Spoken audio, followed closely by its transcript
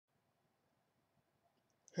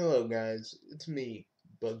Hello guys, it's me,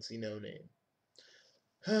 Bugsy No Name.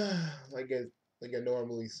 like I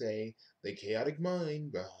normally say, the chaotic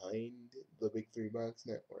mind behind the Big Three Box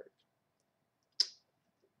Network.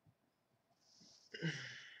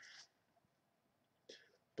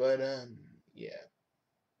 But yeah,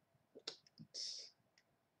 it's,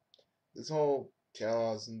 this whole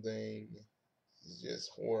Callison thing is just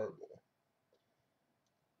horrible.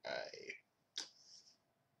 I,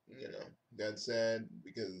 got sad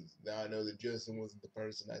because now I know that Justin wasn't the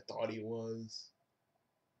person I thought he was.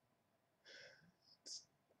 It's,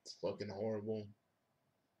 it's fucking horrible.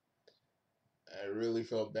 I really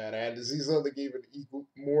felt bad. I had to see something even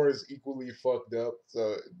more as equally fucked up.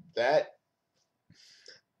 So that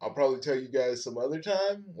I'll probably tell you guys some other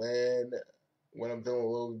time when I'm feeling a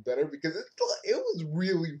little bit better because it was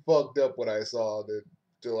really fucked up what I saw to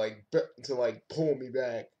pull me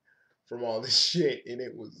back from all this shit, and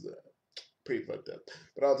it was pretty fucked up.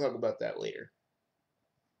 But I'll talk about that later.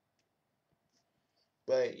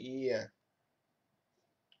 But yeah,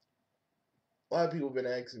 a lot of people have been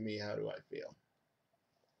asking me how do I feel.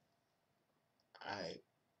 I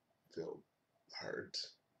feel hurt,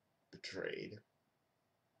 betrayed.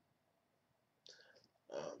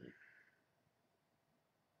 Um,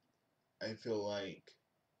 I feel like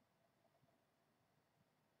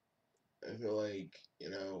I feel like,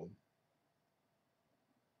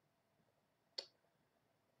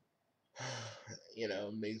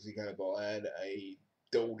 makes me kind of glad I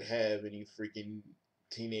don't have any freaking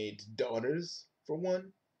teenage daughters, for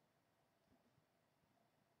one.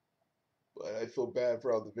 But I feel bad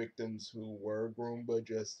for all the victims who were groomed by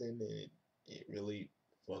Justin, and it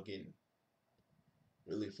fucking,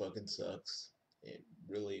 really fucking sucks. It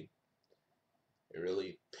really, it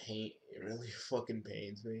really fucking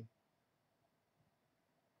pains me.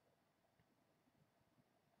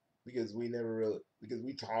 Because we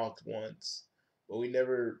talked once, but we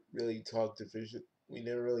never really talked official. We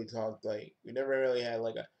never really talked we never really had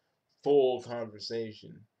like a full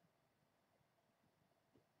conversation,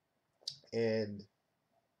 and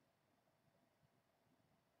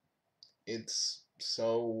it's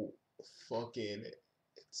so fucking,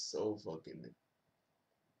 it's so fucking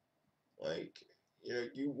like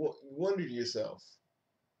you wonder to yourself.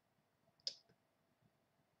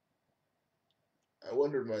 I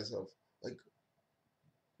wondered myself like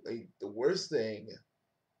the worst thing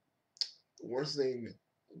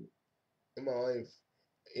in my life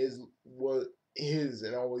is what is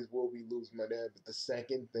and always will be losing my dad. But the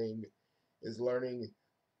second thing is learning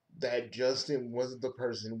that Justin wasn't the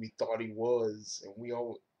person we thought he was, and we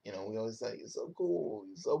always like he's so cool,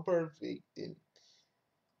 he's so perfect, and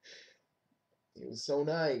he was so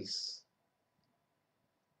nice.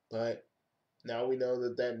 But now we know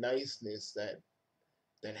that that niceness, that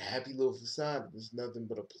happy little facade, was nothing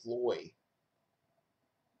but a ploy,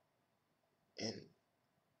 and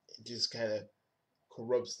it just kind of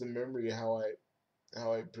corrupts the memory of how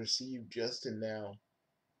I perceive Justin now.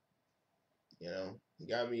 He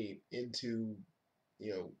got me into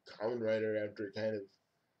Common Writer after kind of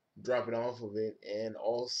dropping off of it, and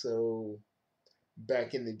also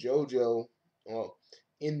back in the JoJo. Well,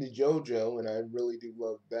 in the JoJo, and I really do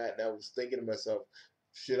love that. And I was thinking to myself,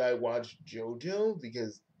 should I watch JoJo?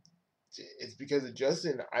 Because it's because of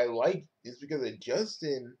Justin. It's because of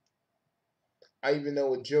Justin. I even know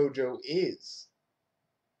what JoJo is,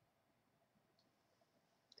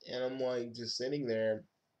 and I'm like just sitting there,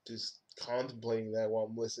 just contemplating that while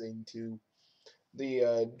I'm listening to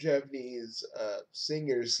the Japanese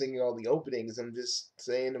singers singing all the openings. I'm just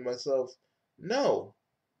saying to myself, no,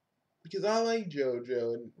 because I like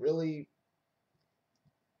JoJo, and really,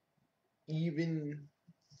 even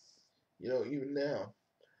even now,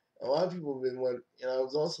 a lot of people have been wondering. I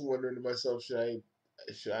was also wondering to myself, should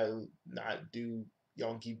I not do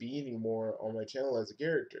Yonky B anymore on my channel as a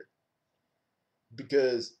character?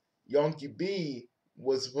 Because Yonky B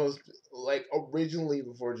was supposed to, like, originally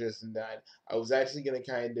before Justin died, I was actually gonna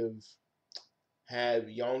kind of I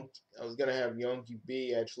was gonna have Yonky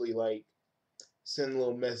B actually like send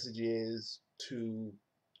little messages to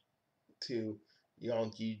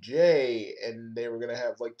Yonky J, and they were gonna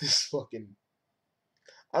have like this fucking,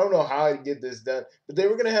 I don't know how I'd get this done, but they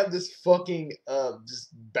were gonna have this fucking just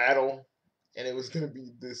battle, and it was gonna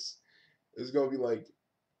be like,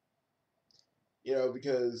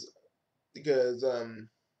 because the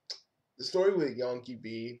story with Yonky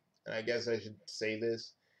B, and I guess I should say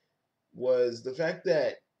this, was the fact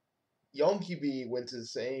that Yonky B went to the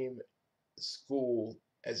same school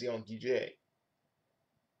as Yonky J,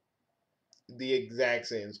 the exact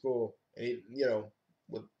same school, and he,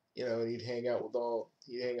 with and he'd hang out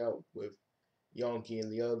with Yonky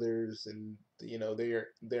and the others, and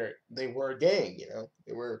they were a gang.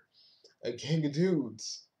 They were a gang of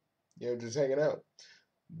dudes. Just hanging out.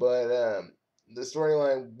 But the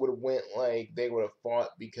storyline would have went like they would have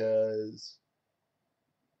fought because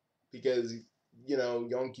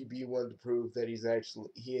Yonky B wanted to prove that he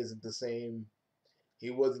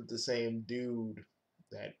wasn't the same dude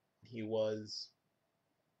that he was.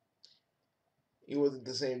 He wasn't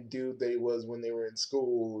the same dude that he was when they were in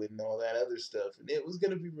school and all that other stuff. And it was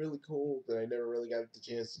gonna be really cool, but I never really got the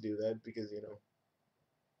chance to do that because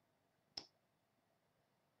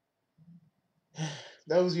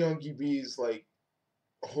that was Yonky B's like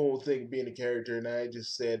whole thing being a character, and I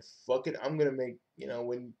just said, "Fuck it, I'm gonna make."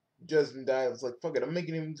 When Justin died, I was like, "Fuck it,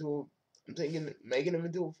 making him into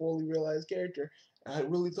a fully realized character." And I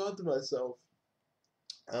really thought to myself,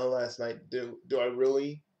 last night, do I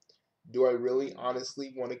really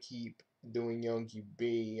honestly want to keep doing Youngie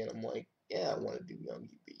B? And I'm like, yeah, I want to do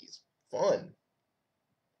Youngie B. He's fun.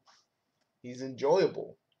 He's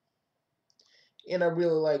enjoyable. And I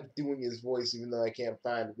really like doing his voice, even though I can't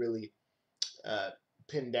find really uh,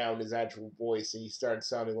 pin down his actual voice. And he started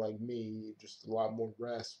sounding like me, just a lot more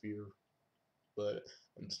raspier. But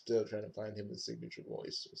I'm still trying to find him a signature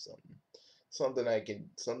voice or something.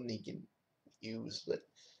 Something he can use. But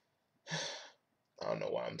I don't know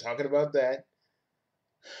why I'm talking about that.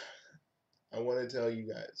 I want to tell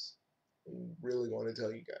you guys. I really want to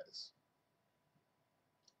tell you guys.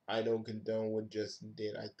 I don't condone what Justin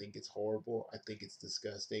did. I think it's horrible. I think it's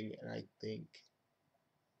disgusting, and I think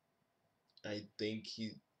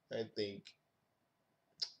he, I think,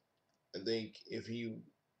 I think if he,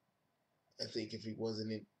 I think if he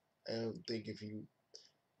wasn't in, I don't think if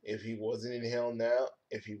he wasn't in hell now,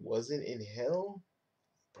 if he wasn't in hell,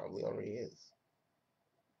 probably already is.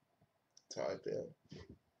 That's how I feel.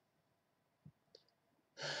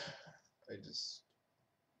 I just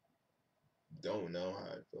don't know how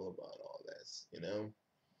I feel about all this.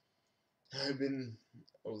 I've been,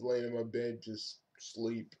 I was laying in my bed, just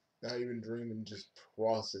sleep, not even dreaming, just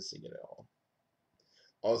processing it all.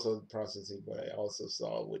 Also processing what I also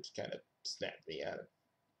saw, which kind of snapped me out of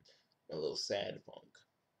a little sad funk.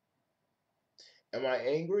 Am I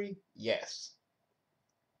angry? Yes.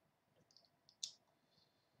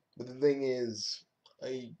 But the thing is,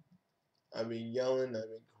 I I've been yelling, I've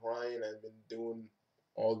been crying, I've been doing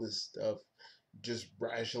all this stuff, just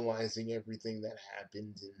rationalizing everything that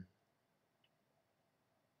happened, and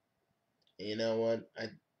you know what? I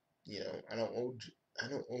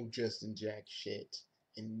don't owe Justin Jack shit,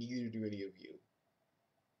 and neither do any of you.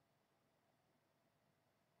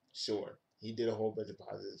 Sure, he did a whole bunch of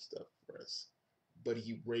positive stuff for us, but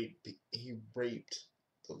he raped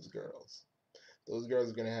those girls. Those girls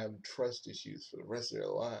are gonna have trust issues for the rest of their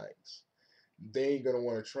lives. They ain't gonna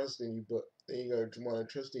want to trust any, but they ain't gonna want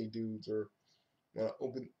to trust any dudes or want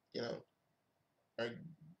to or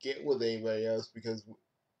get with anybody else because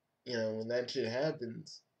when that shit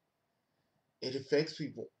happens, it affects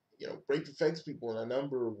people. Rape affects people in a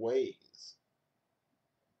number of ways.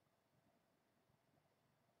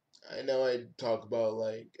 I know I talk about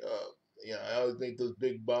like, I always make those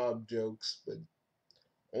big Bob jokes, but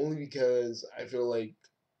only because I feel like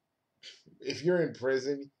if you're in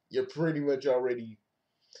prison, you pretty much already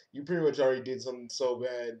did something so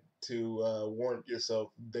bad to warrant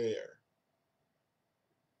yourself there.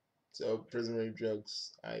 So prison rape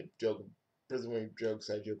jokes I joke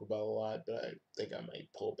about a lot, but I think I might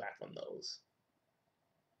pull back on those.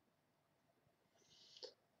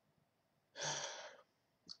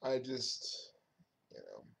 I just, you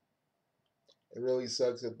know, it really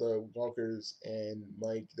sucks that the Walkers and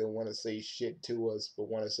Mike don't want to say shit to us, but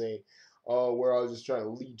want to say, "Oh, we're all just trying to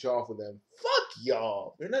leech off of them." Fuck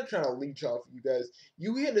y'all. They're not trying to leech off of you guys.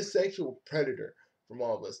 You hit a sexual predator from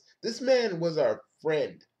all of us. This man was our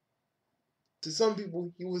friend. To some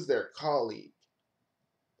people, he was their colleague.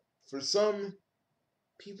 For some,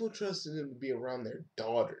 people trusted him to be around their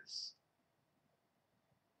daughters.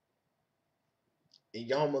 And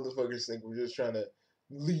y'all motherfuckers think we're just trying to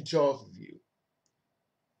leech off of you.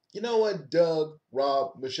 You know what, Doug,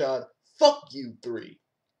 Rob, Michonne? Fuck you three.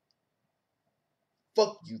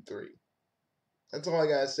 Fuck you three. That's all I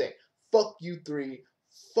gotta say. Fuck you three.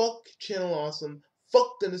 Fuck Channel Awesome.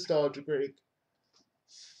 Fuck the Nostalgia Critic.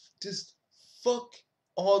 Just fuck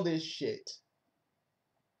all this shit.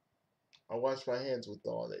 I wash my hands with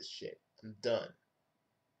all this shit. I'm done.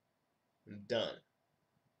 I'm done.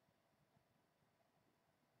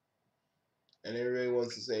 And everybody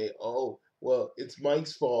wants to say, "Oh, well, it's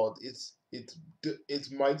Mike's fault. It's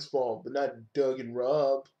Mike's fault, but not Doug and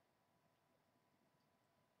Rob."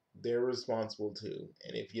 they're responsible too.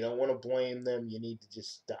 And if you don't want to blame them, you need to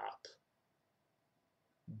just stop.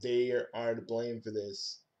 They are to blame for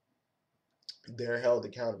this. They're held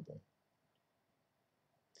accountable.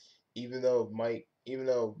 Even though Mike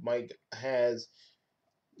has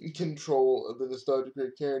control of the nostalgic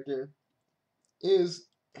character, is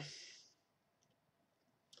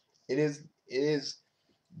it is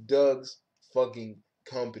Doug's fucking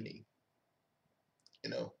company.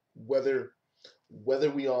 You know, whether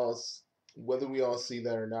we all whether we all see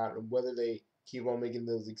that or not, and whether they keep on making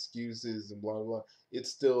those excuses and blah blah blah, it's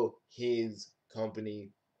still his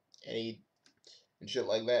company, and he and shit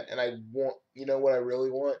like that. And I want, you know what I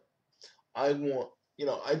really want? I want,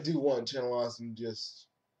 I do want Channel Awesome just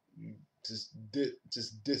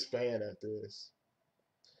disband after this.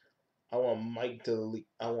 I want Mike to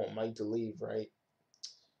leave, right?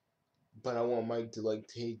 But I want Mike to like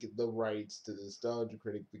take the rights to the Nostalgia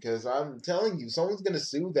Critic, because I'm telling you, someone's gonna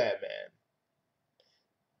sue that man.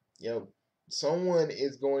 You know, someone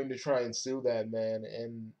is going to try and sue that man,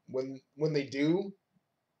 and when they do,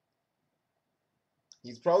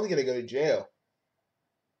 he's probably gonna go to jail.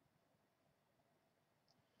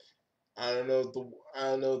 I don't know if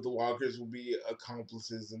the Walkers will be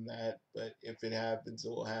accomplices in that, but if it happens, it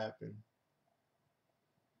will happen.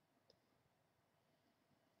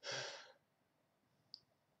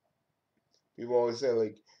 People always say,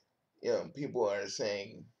 like, people are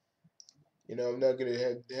saying, I'm not gonna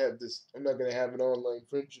have this. I'm not gonna have an online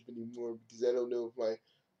friendship anymore because I don't know if my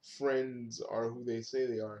friends are who they say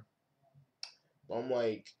they are. But I'm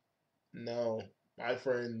like, no, my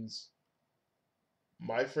friends,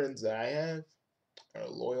 my friends that I have are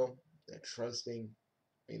loyal, they're trusting,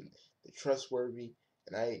 I mean, they're trustworthy,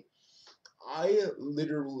 and I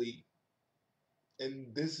literally,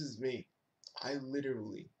 and this is me, I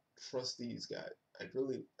literally trust these guys. I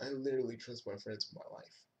literally trust my friends with my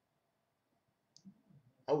life.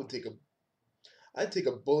 I would take a, I'd take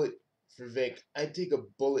a bullet for Vic. I'd take a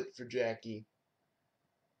bullet for Jackie.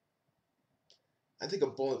 I'd take a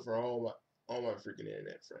bullet for all my freaking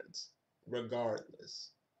internet friends,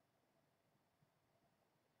 regardless,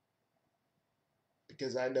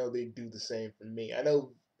 because I know they'd do the same for me. I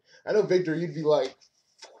know, Victor, you'd be like,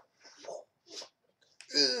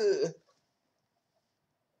 ugh.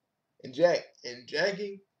 And Jackie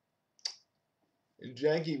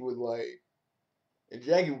would like, and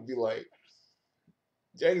Jackie would be like,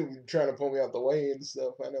 Jackie would be trying to pull me out the way and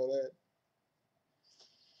stuff. I know that.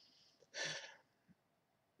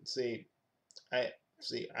 See, I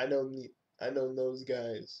see. I know those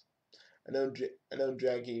guys. I know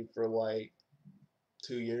Jackie for like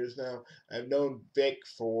 2 years now. I've known Vic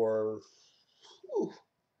for, whew,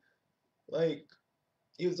 like,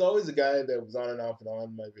 he was always a guy that was on and off and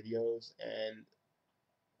on my videos, and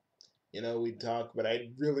we'd talk, but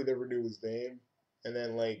I really never knew his name. And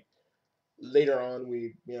then like later on,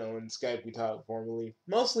 we in Skype we talk formally,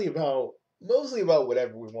 mostly about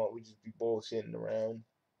whatever we want. We just be bullshitting around.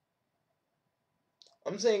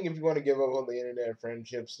 I'm saying if you want to give up on the internet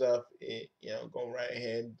friendship stuff, go right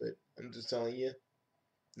ahead. But I'm just telling you,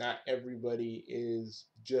 not everybody is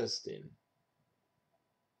Justin.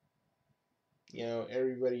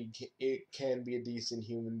 Everybody it can be a decent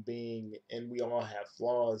human being, and we all have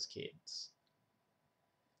flaws, kids.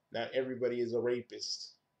 Not everybody is a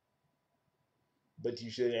rapist, but you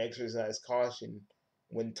should exercise caution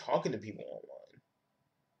when talking to people online.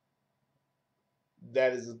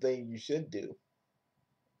 That is the thing you should do.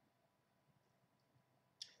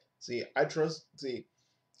 See, my trust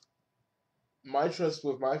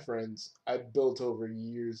with my friends I built over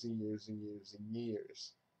years and years and years and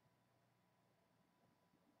years.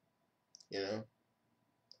 You know,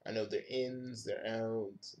 I know their ins, their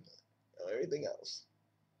outs, and everything else.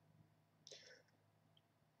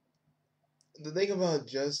 The thing about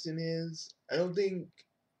Justin is, I think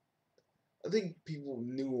people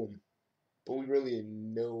knew him, but we really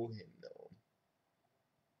didn't know him, though.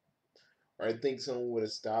 Or I think someone would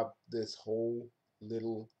have stopped this whole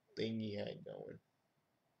little thing he had going.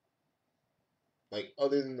 Like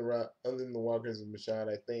other than the Walkers and Mashad,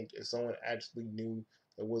 I think if someone actually knew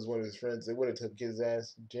that was one of his friends, they would have took his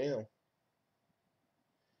ass to jail.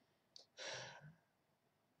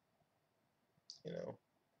 You know,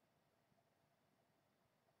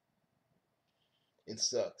 it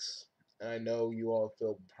sucks, and I know you all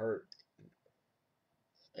feel hurt.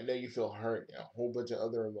 I know you feel hurt and a whole bunch of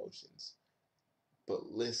other emotions.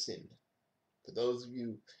 But listen, for those of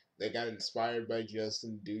you that got inspired by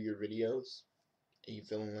Justin to do your videos, and you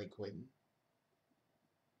feeling like quitting,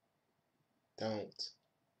 don't.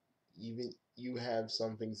 Even you have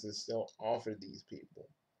some things to still offer these people.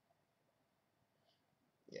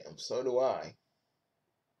 Yeah, so do I.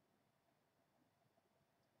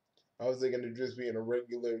 I was thinking of just being a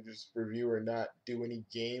regular just reviewer, not do any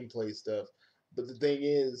gameplay stuff. But the thing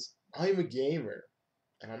is, I'm a gamer,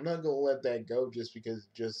 and I'm not gonna let that go just because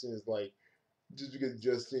Justin is like, just because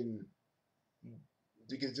Justin,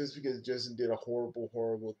 just because Justin did a horrible,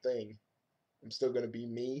 horrible thing. I'm still gonna be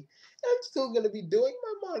me. I'm still gonna be doing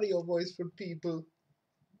my Mario voice for people.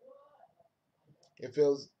 It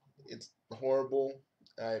feels, it's horrible.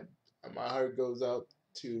 I my heart goes out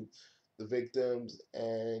to the victims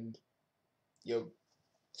and you know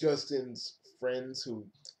Justin's friends who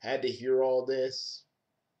had to hear all this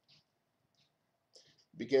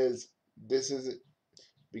because this is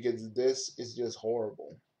this is just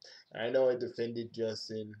horrible. I know I defended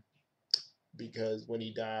Justin because when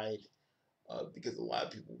he died, because a lot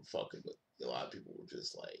of people were fucking with. A lot of people were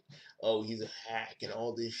just like, "Oh, he's a hack" and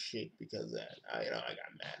all this shit because of that. I got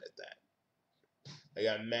mad at that. I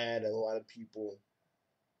got mad at a lot of people.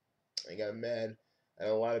 I got mad at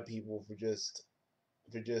a lot of people for just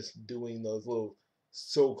doing those little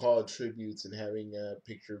so-called tributes and having a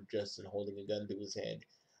picture of Justin holding a gun to his head.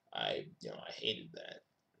 I hated that.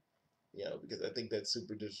 Because I think that's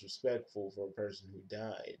super disrespectful for a person who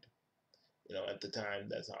died. At the time,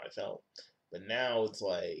 that's how I felt. But now it's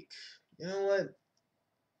like, you know what?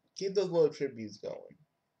 Keep those little tributes going.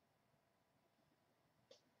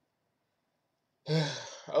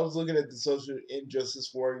 I was looking at the Social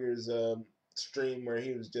Injustice Warriors stream where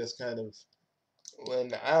he was just kind of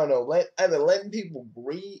when I don't know, either letting people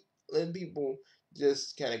breathe, letting people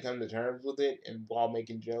just kind of come to terms with it, and while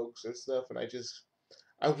making jokes and stuff. And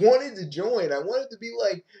I wanted to join. I wanted to be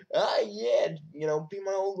like, yeah, be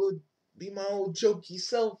my old jokey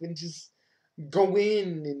self, and just go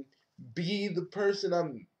in and be the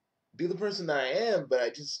person be the person I am. But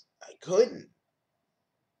I couldn't,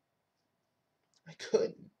 I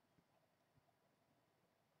couldn't.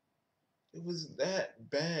 It was that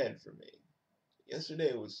bad for me.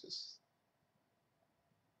 Yesterday was just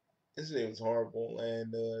Yesterday was horrible,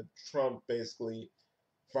 and Trump basically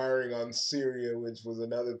firing on Syria, which was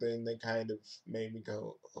another thing that kind of made me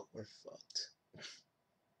go, "Oh, we're fucked."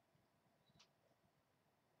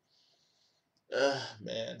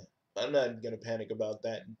 Man, I'm not gonna panic about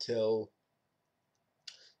that until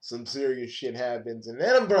some serious shit happens, and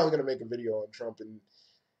then I'm probably gonna make a video on Trump, and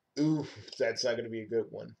ooh, that's not gonna be a good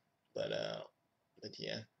one. But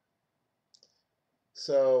yeah.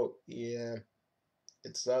 So yeah,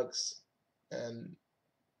 it sucks, and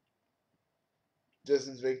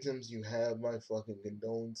Justin's victims, you have my fucking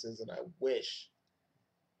condolences, and wish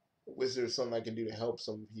there was something I can do to help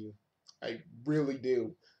some of you. I really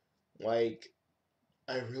do. Like,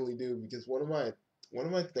 I really do because one of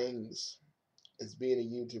my things as being a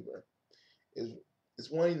YouTuber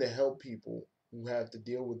is wanting to help people who have to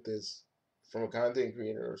deal with this from a content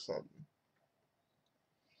creator or something.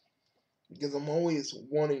 Because I'm always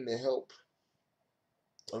wanting to help,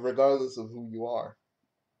 regardless of who you are.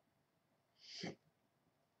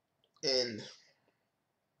 And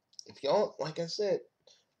if y'all, like I said,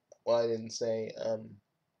 well, I didn't say,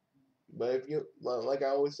 but if you, like I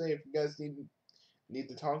always say, if you guys need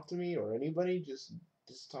to talk to me or anybody, just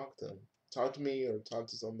talk to them. Talk to me or talk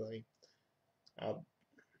to somebody. I'll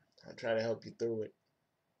I'll try to help you through it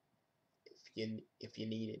if you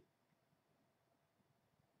need it.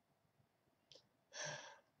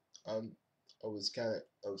 Um, I was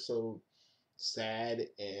so sad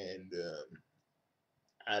and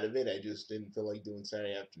out of it. I just didn't feel like doing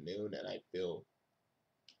Saturday afternoon, and I feel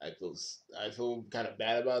I feel kind of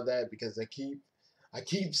bad about that because I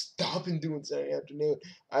keep stopping doing Saturday afternoon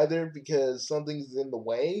either because something's in the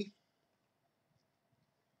way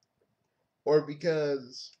or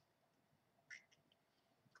because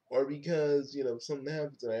something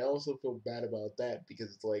happens, and I also feel bad about that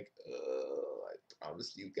because it's like I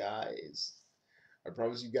promised you guys. I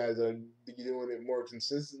promise you guys I'd be doing it more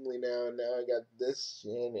consistently now, and now I got this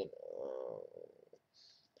shit. And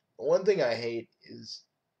the one thing I hate is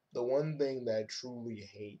the one thing that I truly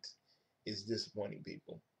hate is disappointing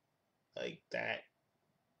people. Like that.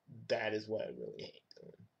 That is what I really hate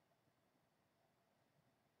doing.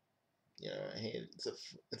 I hate it.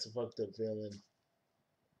 It's a fucked up feeling.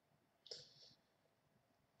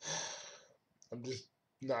 I'm just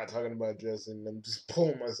not talking about Justin. I'm just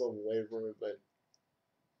pulling myself away from it. But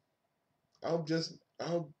I'll just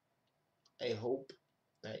I'll I hope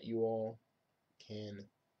that you all can.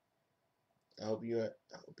 I hope you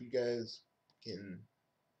guys can.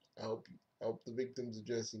 I hope the victims of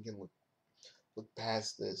Justin can look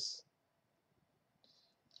past this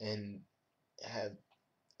and have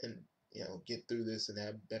and get through this and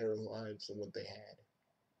have better lives than what they had.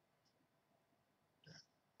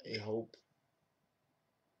 I hope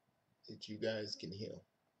that you guys can heal.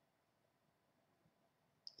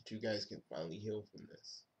 That you guys can finally heal from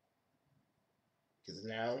this. Because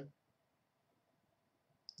now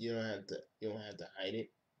you don't have to hide it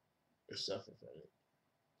or suffer from it.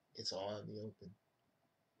 It's all out in the open.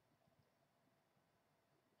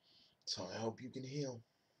 So I hope you can heal.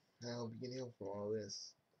 I hope you can heal from all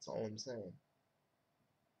this. That's all I'm saying.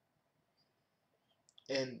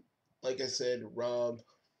 And like I said, Rob,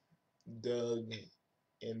 Doug,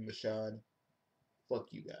 and Mashad, fuck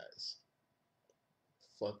you guys.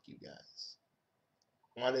 Fuck you guys.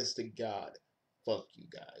 Honest to God, fuck you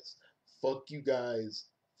guys. Fuck you guys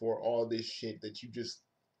for all this shit that you just.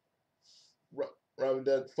 Rob and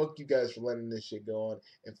Doug, fuck you guys for letting this shit go on.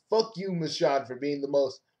 And fuck you, Mashad, for being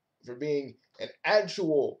an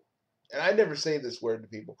actual, and I never say this word to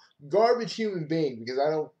people, garbage human being, because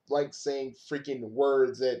I don't like saying freaking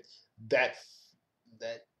words that that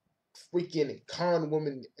freaking con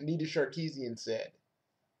woman Anita Sarkeesian said.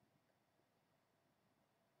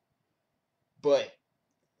 But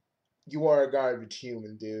you are a garbage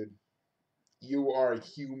human, dude. You are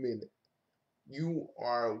human. You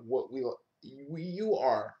are what you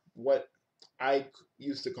are what I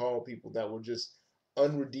used to call people that were just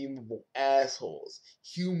unredeemable assholes,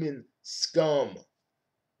 human scum.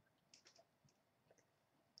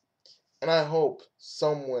 And I hope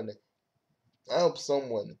someone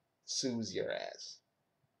sues your ass.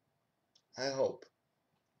 I hope.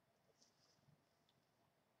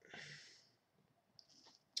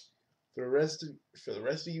 For the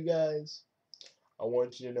rest of you guys, I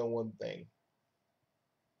want you to know one thing.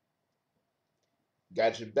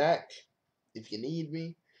 Got your back if you need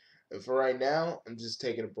me. And for right now, I'm just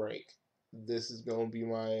taking a break. This is going to be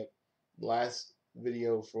my last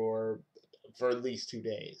video for at least 2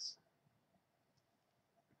 days.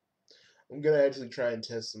 I'm going to actually try and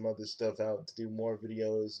test some other stuff out to do more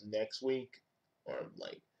videos next week or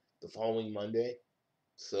like the following Monday.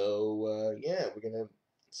 So yeah,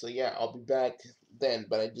 I'll be back then,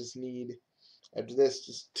 but I just need after this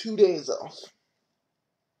just 2 days off.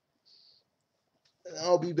 And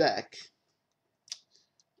I'll be back.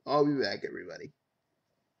 I'll be back, everybody.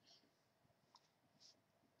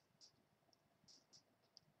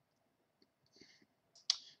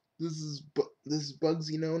 This is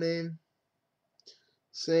Bugsy No Name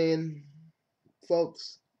saying,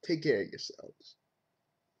 folks, take care of yourselves.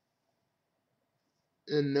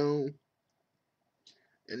 And know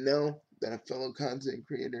that a fellow content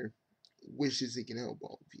creator wishes he can help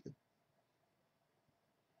all of you.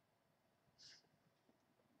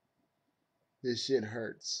 This shit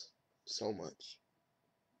hurts so much.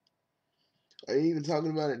 I ain't even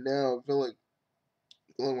talking about it now. I feel like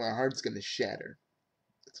my heart's gonna shatter.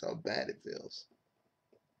 That's how bad it feels.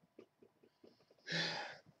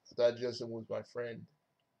 I thought Justin was my friend.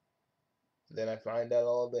 Then I find out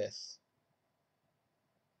all this.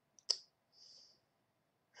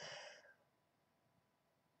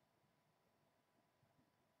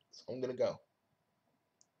 So I'm gonna go.